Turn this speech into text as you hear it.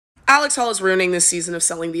Alex Hall is ruining this season of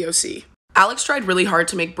Selling the OC. Alex tried really hard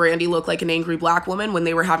to make Brandi look like an angry black woman when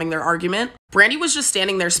they were having their argument. Brandi was just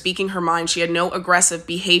standing there speaking her mind. She had no aggressive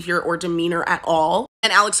behavior or demeanor at all.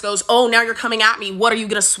 And Alex goes, "Oh, now you're coming at me. What, are you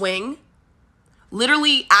gonna swing?"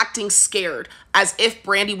 Literally acting scared as if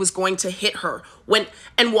Brandi was going to hit her.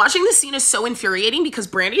 And watching this scene is so infuriating because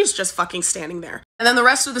Brandi is just fucking standing there. And then the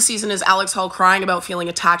rest of the season is Alex Hall crying about feeling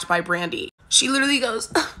attacked by Brandi. She literally goes,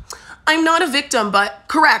 "I'm not a victim, but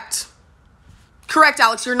correct. Correct,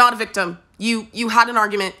 Alex, you're not a victim. You had an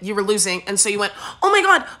argument, you were losing, and so you went, oh my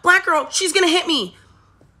God, black girl, she's gonna hit me."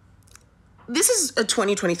 This is a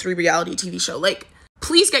 2023 reality TV show. Like,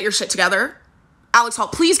 please get your shit together. Alex Hall,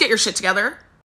 please get your shit together.